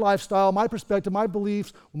contradicting my lifestyle, my perspective, my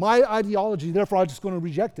beliefs, my ideology, therefore I'm just going to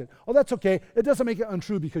reject it. Oh, that's okay. It doesn't make it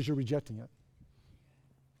untrue because you're rejecting it.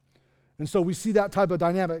 And so we see that type of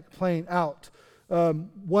dynamic playing out.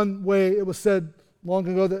 One way it was said long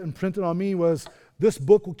ago that imprinted on me was, this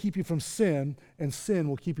book will keep you from sin, and sin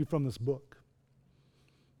will keep you from this book.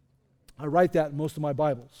 I write that in most of my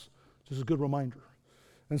Bibles. Just a good reminder.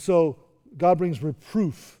 And so God brings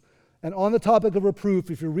reproof. And on the topic of reproof,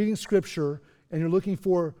 if you're reading Scripture and you're looking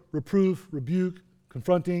for reproof, rebuke,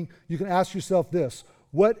 confronting, you can ask yourself this: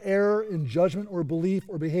 what error in judgment or belief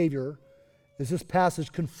or behavior is this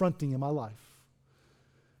passage confronting in my life?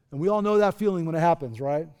 And we all know that feeling when it happens,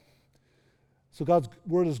 right? So God's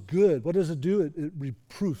word is good. What does it do? It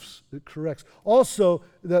reproofs, it corrects. Also,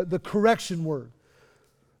 the correction word.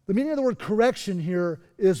 The meaning of the word correction here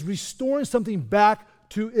is restoring something back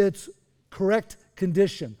to its correct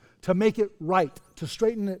condition, to make it right, to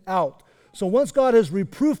straighten it out. So once God has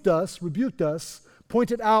reproofed us, rebuked us,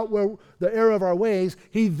 pointed out where the error of our ways,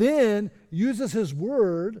 he then uses his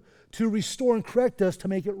word to restore and correct us to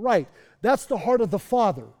make it right. That's the heart of the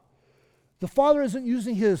Father. The Father isn't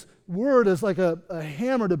using his word as like a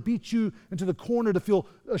hammer to beat you into the corner to feel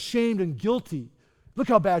ashamed and guilty. Look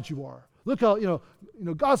how bad you are. Look how,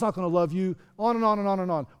 God's not going to love you, on and on and on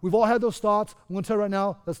and on. We've all had those thoughts. I'm going to tell you right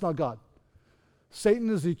now, that's not God. Satan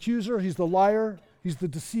is the accuser, he's the liar, he's the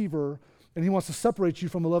deceiver, and he wants to separate you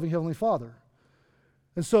from a loving Heavenly Father.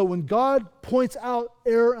 And so when God points out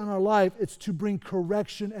error in our life, it's to bring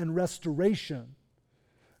correction and restoration.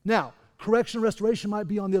 Now, correction and restoration might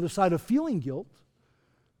be on the other side of feeling guilt.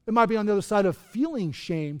 It might be on the other side of feeling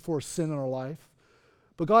shame for sin in our life.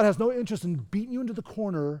 But God has no interest in beating you into the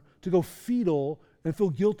corner to go fetal and feel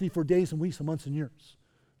guilty for days and weeks and months and years.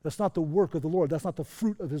 That's not the work of the Lord. That's not the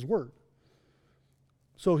fruit of his word.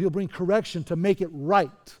 So he'll bring correction to make it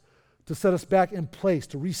right, to set us back in place,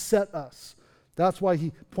 to reset us. That's why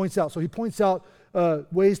he points out. So he points out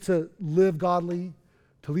ways to live godly,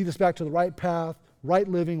 to lead us back to the right path, right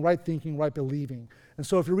living, right thinking, right believing. And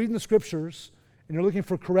so if you're reading the scriptures and you're looking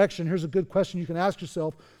for correction, here's a good question you can ask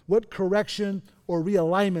yourself: what correction or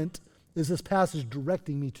realignment is this passage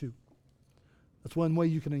directing me to? That's one way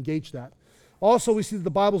you can engage that. Also, we see that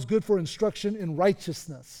the Bible is good for instruction in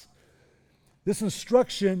righteousness. This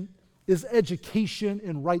instruction is education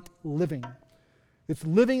in right living. It's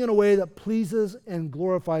living in a way that pleases and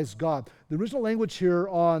glorifies God. The original language here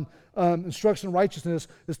on instruction in righteousness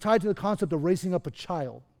is tied to the concept of raising up a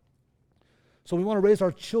child. So we want to raise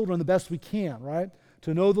our children the best we can, right?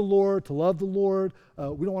 To know the Lord, to love the Lord.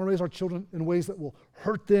 We don't want to raise our children in ways that will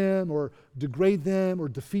hurt them or degrade them or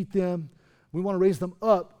defeat them. We want to raise them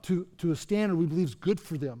up to a standard we believe is good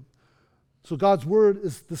for them. So God's word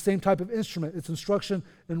is the same type of instrument. It's instruction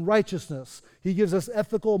in righteousness. He gives us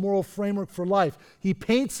ethical, moral framework for life. He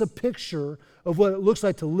paints a picture of what it looks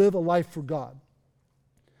like to live a life for God.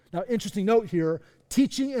 Now, interesting note here,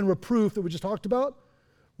 teaching and reproof that we just talked about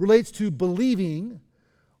relates to believing,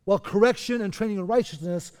 while correction and training in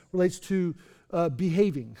righteousness relates to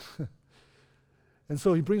behaving. And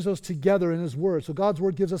so he brings those together in his word. So God's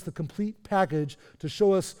word gives us the complete package to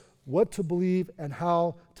show us what to believe and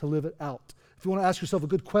how to live it out. If you want to ask yourself a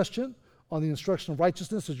good question on the instruction of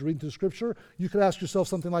righteousness as you're reading through Scripture, you could ask yourself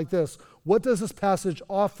something like this: what does this passage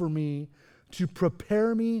offer me to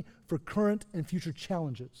prepare me for current and future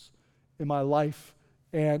challenges in my life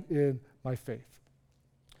and in my faith?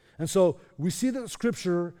 And so we see that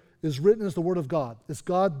Scripture is written as the Word of God. It's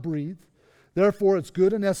God-breathed. Therefore, it's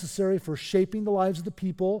good and necessary for shaping the lives of the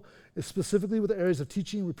people, specifically with the areas of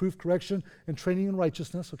teaching, reproof, correction, and training in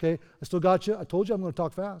righteousness. Okay, I still got you. I told you I'm going to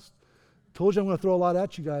talk fast. Told you I'm going to throw a lot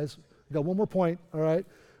at you guys. I got one more point, all right?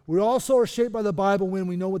 We also are shaped by the Bible when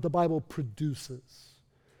we know what the Bible produces.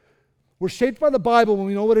 We're shaped by the Bible when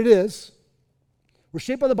we know what it is. We're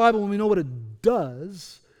shaped by the Bible when we know what it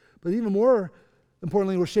does. But even more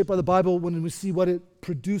importantly, we're shaped by the Bible when we see what it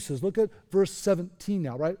produces. Look at verse 17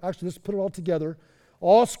 now, right? Actually, let's put it all together.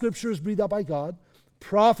 All Scripture is breathed out by God,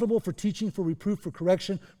 profitable for teaching, for reproof, for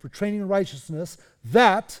correction, for training in righteousness,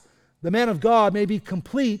 that the man of God may be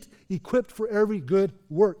complete, equipped for every good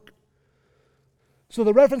work. So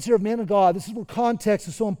the reference here of man of God, this is where context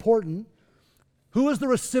is so important. Who is the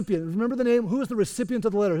recipient? Remember the name? Who is the recipient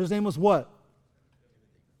of the letter? His name was what?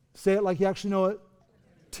 Say it like you actually know it.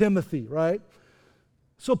 Timothy, right?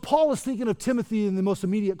 So Paul is thinking of Timothy in the most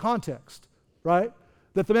immediate context, right?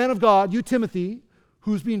 That the man of God, you Timothy,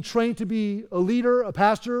 who's being trained to be a leader, a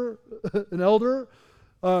pastor, an elder,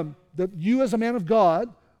 that you as a man of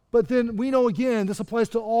God, but then we know again, this applies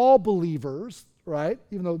to all believers, right?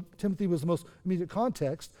 Even though Timothy was the most immediate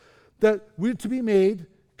context, that we're to be made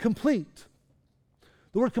complete.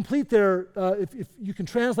 The word complete there, if you can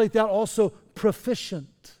translate that also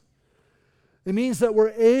proficient. It means that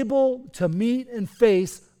we're able to meet and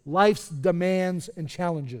face life's demands and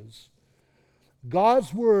challenges.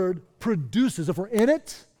 God's word produces, if we're in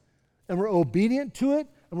it and we're obedient to it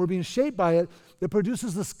and we're being shaped by it, it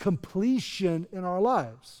produces this completion in our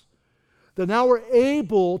lives. That now we're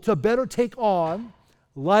able to better take on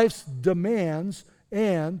life's demands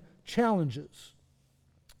and challenges.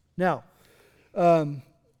 Now,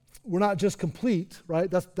 we're not just complete, right?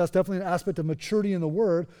 That's definitely an aspect of maturity in the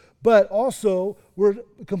word, but also we're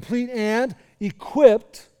complete and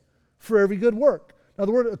equipped for every good work. Now,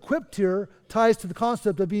 the word equipped here ties to the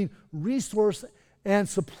concept of being resourced and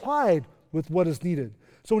supplied with what is needed.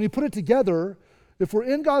 So when you put it together, if we're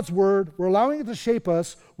in God's word, we're allowing it to shape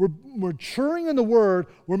us, we're maturing in the word,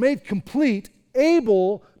 we're made complete,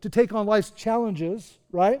 able to take on life's challenges,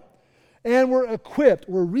 right? And we're equipped,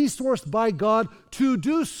 we're resourced by God to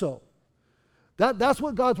do so. That's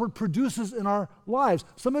what God's word produces in our lives.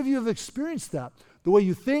 Some of you have experienced that. The way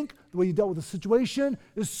you think, the way you dealt with the situation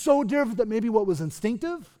is so different that maybe what was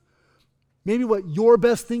instinctive, maybe what your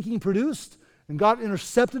best thinking produced, and God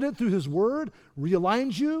intercepted it through his word,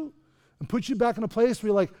 realigned you, and put you back in a place where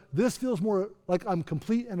you're like, this feels more like I'm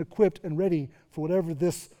complete and equipped and ready for whatever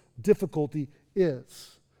this difficulty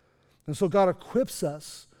is. And so God equips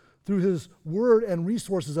us through his word and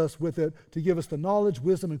resources us with it to give us the knowledge,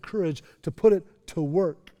 wisdom, and courage to put it to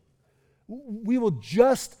work. We will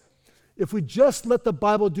just, if we just let the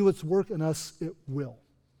Bible do its work in us, it will.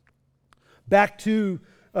 Back to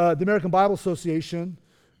the American Bible Association,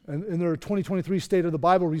 and in their 2023 State of the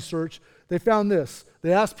Bible research, they found this.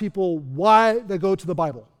 They asked people why they go to the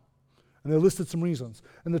Bible, and they listed some reasons.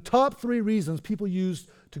 And the top 3 reasons people used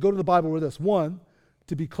to go to the Bible were this. 1,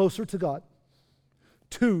 to be closer to God.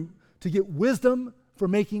 2, to get wisdom for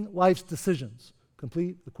making life's decisions,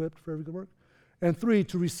 complete, equipped for every good work. And 3,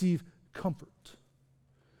 to receive comfort.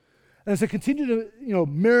 And as they continue to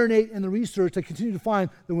marinate in the research, they continue to find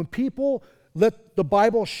that when people let the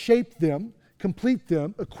Bible shape them, complete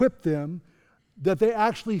them, equip them, that they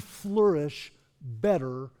actually flourish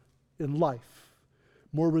better in life.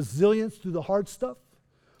 More resilience through the hard stuff,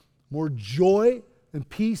 more joy and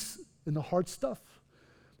peace in the hard stuff,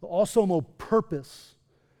 but also more purpose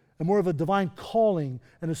and more of a divine calling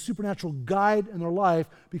and a supernatural guide in their life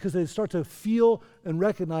because they start to feel and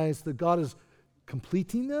recognize that God is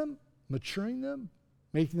completing them, maturing them,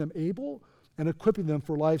 making them able, and equipping them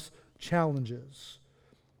for life's challenges.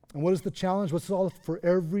 And what is the challenge? What's all for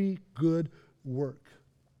every good work?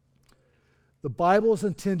 The Bible is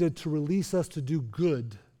intended to release us to do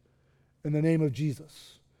good in the name of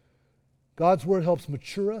Jesus. God's word helps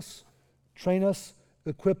mature us, train us,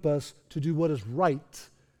 equip us to do what is right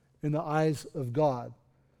in the eyes of God.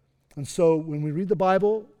 And so when we read the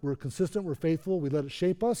Bible, we're consistent, we're faithful, we let it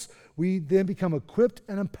shape us. We then become equipped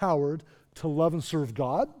and empowered to love and serve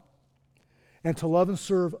God and to love and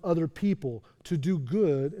serve other people, to do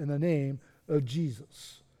good in the name of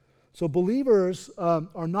Jesus. So believers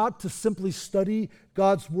are not to simply study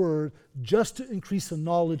God's word just to increase the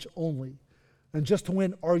knowledge only and just to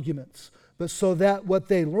win arguments, but so that what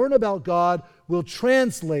they learn about God will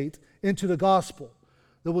translate into the gospel,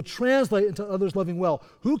 that will translate into others loving well.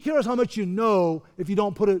 Who cares how much you know if you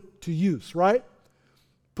don't put it to use, right?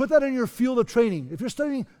 Put that in your field of training. If you're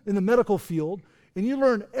studying in the medical field and you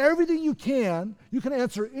learn everything you can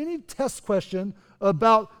answer any test question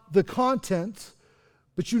about the content,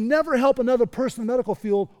 but you never help another person in the medical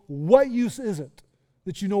field, what use is it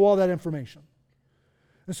that you know all that information?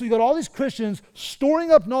 And so you got all these Christians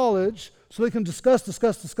storing up knowledge so they can discuss,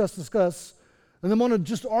 and then want to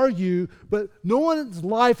just argue, but no one's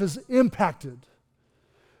life is impacted.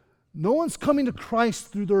 No one's coming to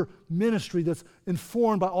Christ through their ministry that's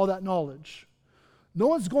informed by all that knowledge. No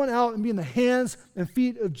one's going out and being the hands and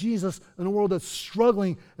feet of Jesus in a world that's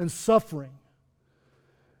struggling and suffering.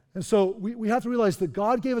 And so we have to realize that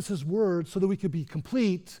God gave us his word so that we could be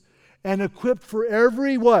complete and equipped for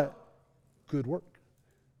every what? Good work.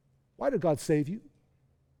 Why did God save you?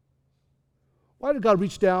 Why did God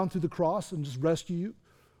reach down through the cross and just rescue you?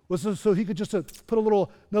 Was it so he could just put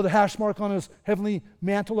another hash mark on his heavenly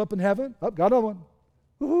mantle up in heaven? Oh, got another one.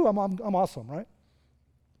 Woohoo, I'm awesome, right?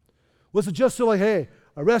 Was it just so like, hey,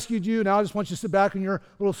 I rescued you, now I just want you to sit back in your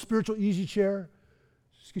little spiritual easy chair,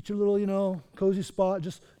 just get your little, cozy spot,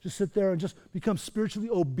 just sit there and just become spiritually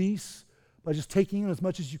obese by just taking in as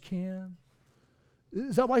much as you can?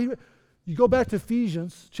 Is that why you go back to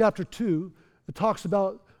Ephesians chapter 2, it talks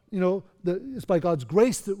about it's by God's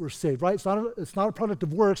grace that we're saved, right? It's not a product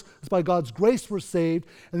of works. It's by God's grace we're saved.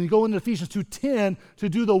 And then you go into Ephesians 2:10 to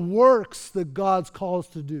do the works that God's called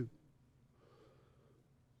us to do.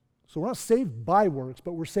 So we're not saved by works,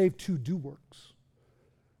 but we're saved to do works.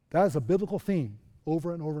 That is a biblical theme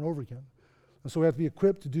over and over and over again. And so we have to be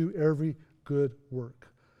equipped to do every good work.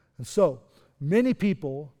 And so many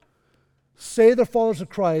people say they're followers of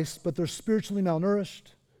Christ, but they're spiritually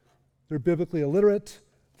malnourished, they're biblically illiterate,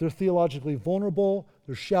 they're theologically vulnerable,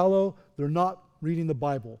 they're shallow, they're not reading the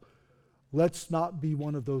Bible. Let's not be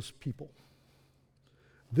one of those people.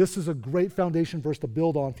 This is a great foundation verse to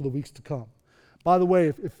build on for the weeks to come. By the way,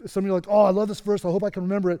 if some of you are like, oh, I love this verse, I hope I can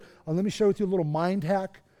remember it, let me share with you a little mind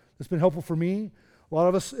hack that's been helpful for me. A lot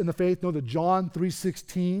of us in the faith know that John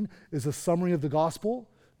 3:16 is a summary of the gospel.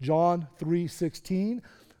 John 3:16.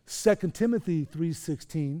 2 Timothy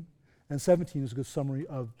 3:16 and 17 is a good summary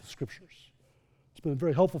of the scriptures. It's been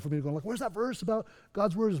very helpful for me to go like, where's that verse about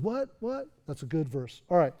God's word is what? What? That's a good verse.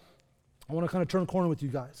 All right. I want to kind of turn a corner with you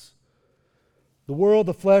guys. The world,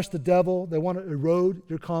 the flesh, the devil, they want to erode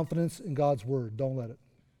your confidence in God's word. Don't let it.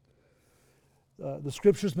 The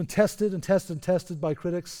scripture's been tested and tested and tested by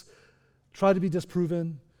critics, try to be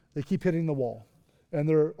disproven. They keep hitting the wall, and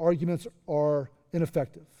their arguments are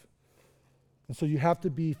ineffective. And so you have to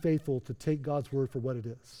be faithful to take God's word for what it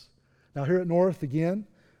is. Now here at North, again,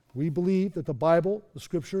 we believe that the Bible, the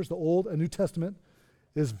scriptures, the Old and New Testament,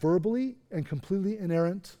 is verbally and completely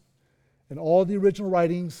inerrant in all the original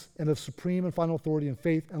writings and of supreme and final authority in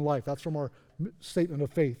faith and life. That's from our statement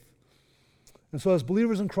of faith. And so as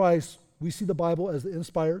believers in Christ, we see the Bible as the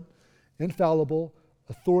inspired, infallible,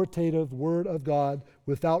 authoritative Word of God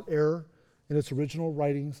without error in its original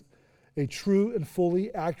writings, a true and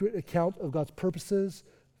fully accurate account of God's purposes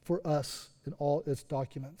for us in all its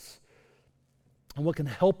documents. And what can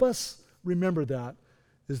help us remember that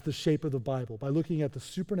is the shape of the Bible, by looking at the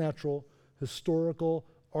supernatural, historical,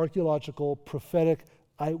 archaeological, prophetic,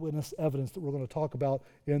 eyewitness evidence that we're going to talk about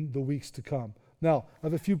in the weeks to come. Now, I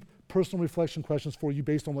have a few personal reflection questions for you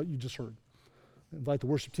based on what you just heard. I invite the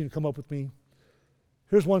worship team to come up with me.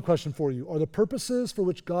 Here's one question for you. Are the purposes for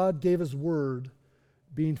which God gave His Word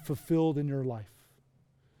being fulfilled in your life?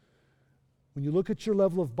 When you look at your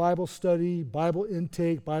level of Bible study, Bible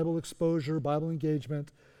intake, Bible exposure, Bible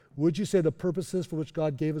engagement, would you say the purposes for which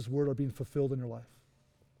God gave His Word are being fulfilled in your life?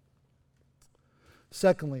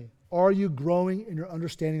 Secondly, are you growing in your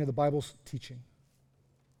understanding of the Bible's teaching?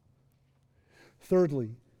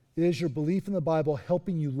 Thirdly, is your belief in the Bible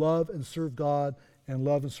helping you love and serve God and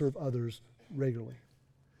love and serve others regularly?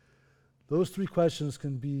 Those three questions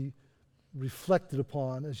can be reflected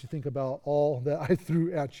upon as you think about all that I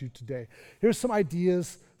threw at you today. Here's some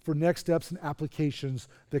ideas for next steps and applications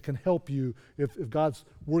that can help you if God's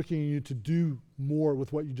working in you to do more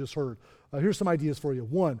with what you just heard. Here's some ideas for you.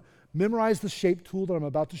 One, memorize the shape tool that I'm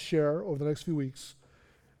about to share over the next few weeks,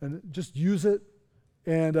 and just use it.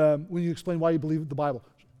 And when you explain why you believe the Bible,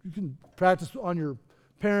 you can practice on your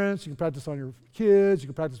parents, you can practice on your kids, you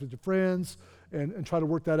can practice with your friends, and try to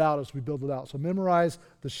work that out as we build it out. So memorize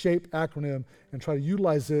the SHAPE acronym and try to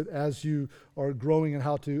utilize it as you are growing in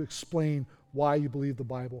how to explain why you believe the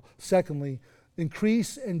Bible. Secondly,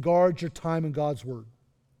 increase and guard your time in God's Word.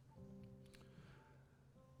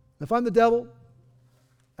 If I'm the devil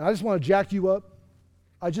and I just want to jack you up,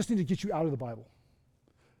 I just need to get you out of the Bible.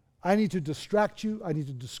 I need to distract you. I need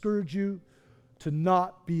to discourage you to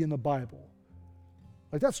not be in the Bible.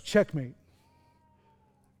 Like, that's checkmate.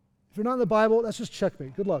 If you're not in the Bible, that's just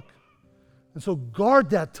checkmate. Good luck. And so guard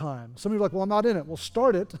that time. Some of you are like, well, I'm not in it. Well,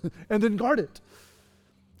 start it and then guard it.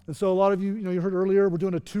 And so a lot of you, you heard earlier, we're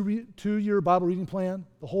doing a two-year Bible reading plan,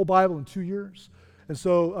 the whole Bible in 2 years. And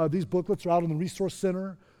so these booklets are out in the Resource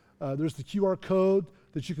Center. There's the QR code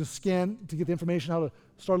that you can scan to get the information how to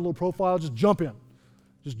start a little profile. Just jump in.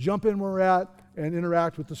 Just jump in where we're at and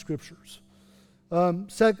interact with the Scriptures.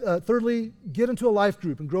 Thirdly, get into a life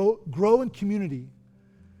group and grow in community.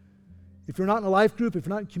 If you're not in a life group, if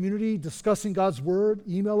you're not in community discussing God's Word,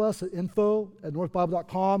 email us at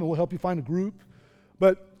info@northbible.com and we'll help you find a group.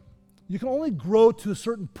 But you can only grow to a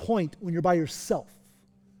certain point when you're by yourself.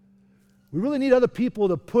 We really need other people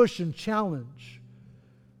to push and challenge.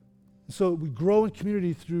 So we grow in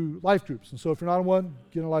community through life groups. And so if you're not in one,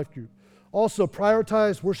 get in a life group. Also,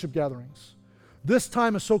 prioritize worship gatherings. This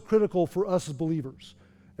time is so critical for us as believers.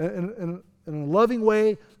 In a loving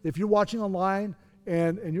way, if you're watching online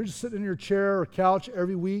and you're just sitting in your chair or couch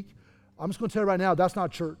every week, I'm just going to tell you right now, that's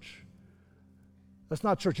not church. That's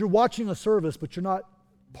not church. You're watching a service, but you're not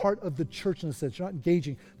part of the church in a sense. You're not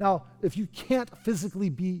engaging. Now, if you can't physically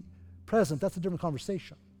be present, that's a different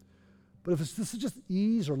conversation. But if this is just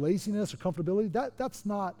ease or laziness or comfortability, that's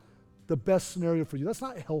not the best scenario for you. That's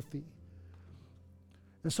not healthy.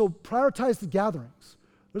 And so prioritize the gatherings.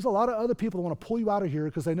 There's a lot of other people that want to pull you out of here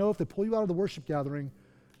because they know if they pull you out of the worship gathering,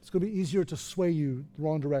 it's going to be easier to sway you the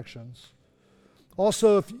wrong directions.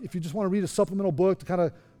 Also, if you just want to read a supplemental book to kind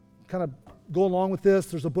of go along with this,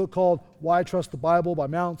 there's a book called Why Trust the Bible by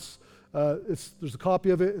Mounce. There's a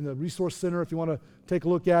copy of it in the resource center. If you want to take a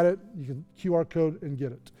look at it, you can QR code and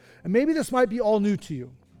get it. And maybe this might be all new to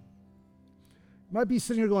you. You might be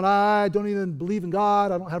sitting here going, I don't even believe in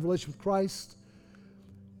God. I don't have a relationship with Christ.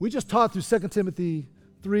 We just taught through 2 Timothy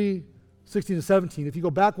 3, 16 to 17. If you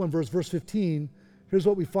go back one verse 15, here's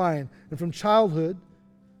what we find. And from childhood,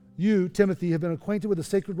 you, Timothy, have been acquainted with the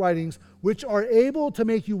sacred writings, which are able to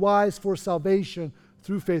make you wise for salvation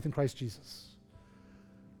through faith in Christ Jesus.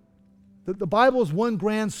 The Bible is one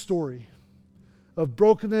grand story of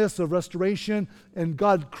brokenness, of restoration, and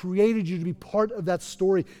God created you to be part of that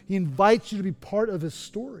story. He invites you to be part of His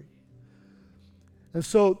story. And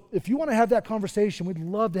so if you want to have that conversation, we'd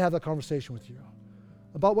love to have that conversation with you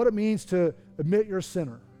about what it means to admit you're a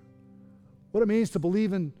sinner, what it means to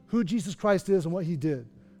believe in who Jesus Christ is and what He did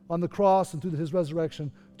on the cross and through His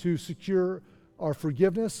resurrection to secure our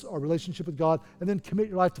forgiveness, our relationship with God, and then commit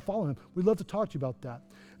your life to follow Him. We'd love to talk to you about that.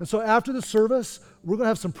 And so after the service, we're going to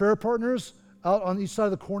have some prayer partners out on each side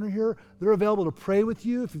of the corner here. They're available to pray with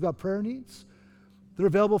you if you've got prayer needs. They're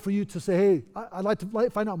available for you to say, hey, I'd like to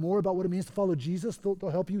find out more about what it means to follow Jesus. They'll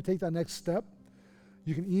help you take that next step.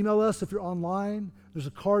 You can email us if you're online. There's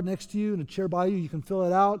a card next to you and a chair by you. You can fill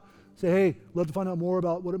it out. Say, hey, love to find out more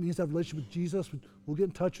about what it means to have a relationship with Jesus. We'll get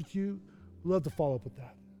in touch with you. We'd love to follow up with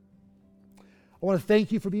that. I want to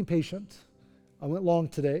thank you for being patient. I went long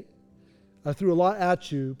today. I threw a lot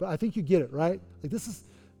at you, but I think you get it, right? Like this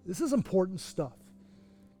is important stuff.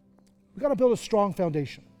 We've got to build a strong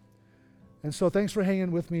foundation. And so thanks for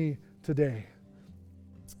hanging with me today.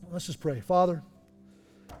 Let's just pray. Father,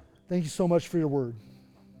 thank you so much for your word.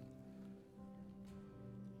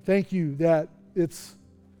 Thank you that it's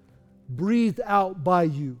breathed out by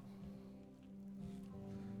you.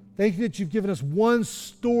 Thank you that you've given us one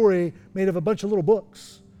story made of a bunch of little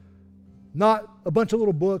books, not a bunch of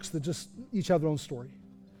little books that just each have their own story.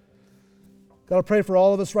 God, I pray for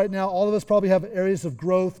all of us right now. All of us probably have areas of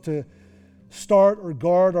growth to start or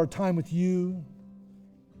guard our time with you.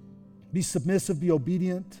 Be submissive, be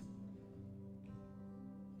obedient.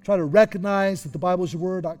 Try to recognize that the Bible is your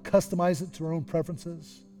word, not customize it to our own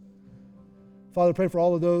preferences. Father, I pray for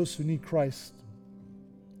all of those who need Christ,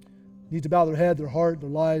 need to bow their head, their heart, their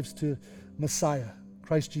lives to Messiah,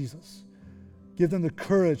 Christ Jesus. Give them the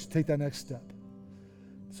courage to take that next step.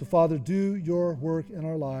 So, Father, do your work in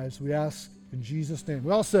our lives. We ask in Jesus' name.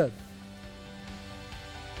 We all said,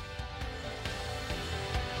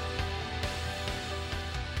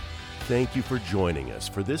 Thank you for joining us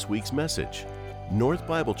for this week's message. North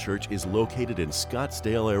Bible Church is located in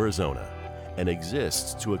Scottsdale, Arizona, and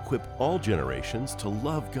exists to equip all generations to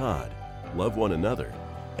love God, love one another,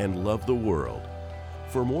 and love the world.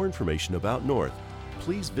 For more information about North,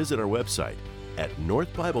 please visit our website at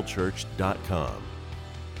northbiblechurch.com.